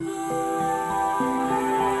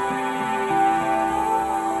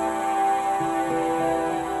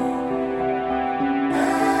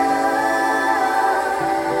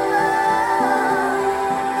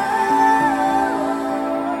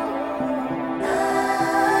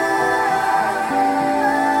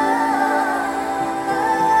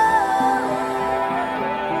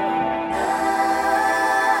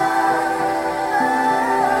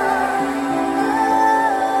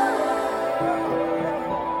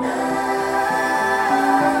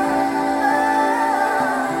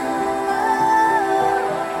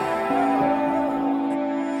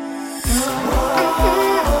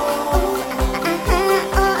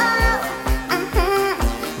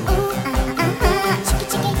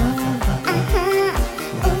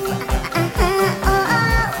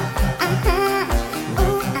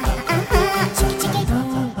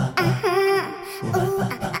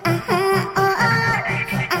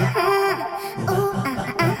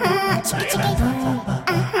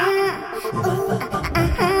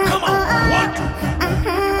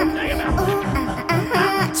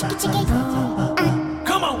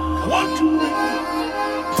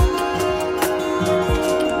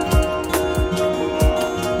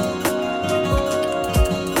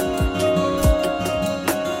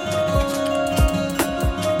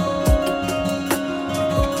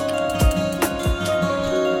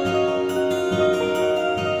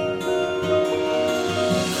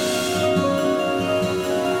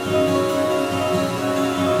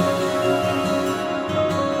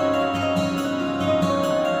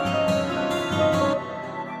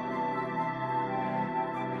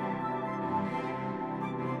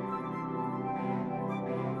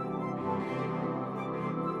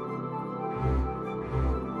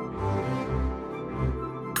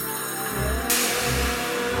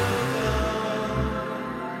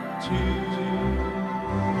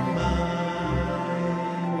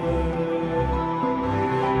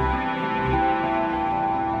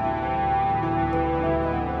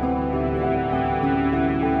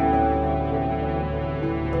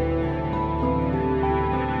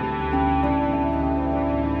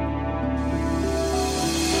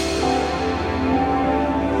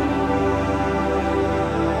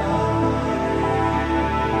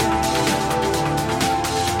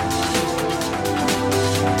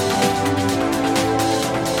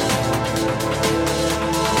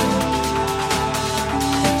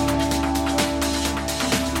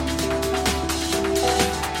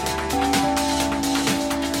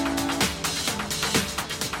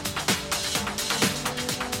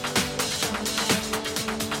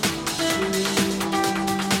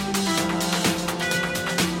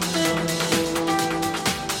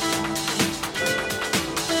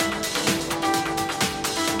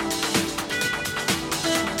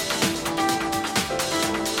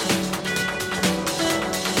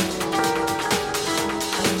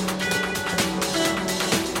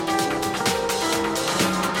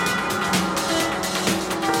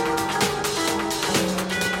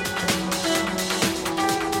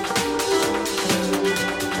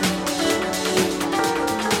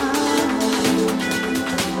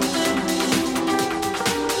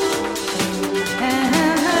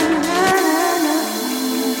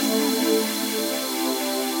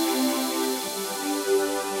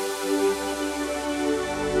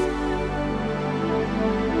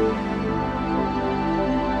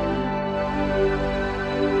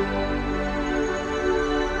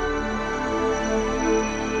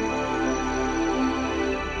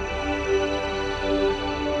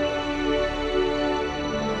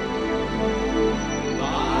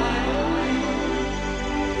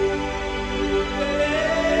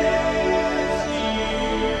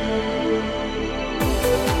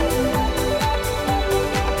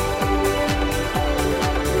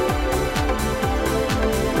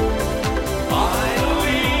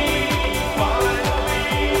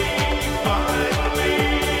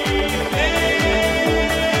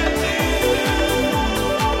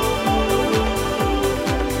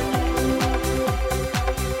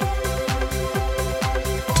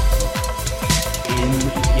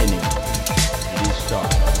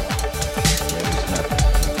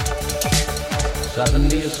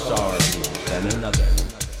Suddenly a star appears, then another.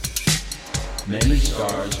 Many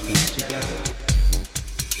stars group together.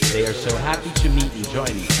 They are so happy to meet and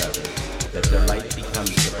join each other that their light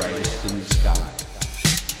becomes the brightest in the sky.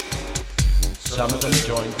 Some of them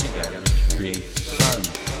join together to create the sun.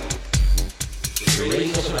 The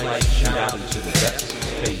rays of light shoot out into the depths of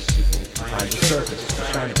space to find a surface to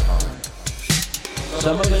shine upon.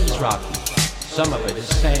 Some of it is rocky, some of it is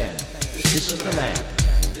sand. This is the land,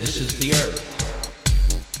 this is the earth.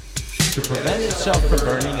 To prevent itself from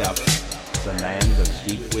burning up, the land goes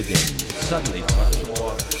deep within. It suddenly touches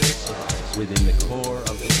water within the core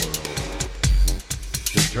of the world.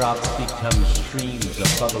 The drops become streams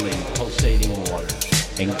of bubbling, pulsating water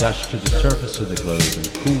and gush to the surface of the globe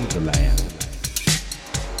and cool the land.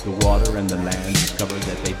 The water and the land discover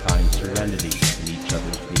that they find serenity in each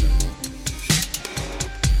other's being.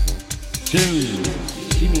 Soon,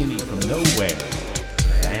 seemingly from nowhere,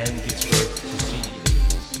 the land gives birth to seedlings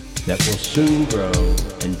that will soon grow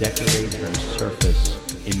and decorate her surface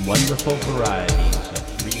in wonderful varieties of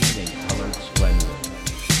green and colored splendor.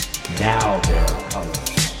 Now there are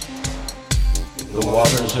colors. The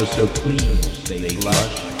waters are so pleased, they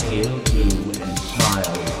blush pale blue and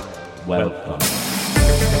smile, welcome.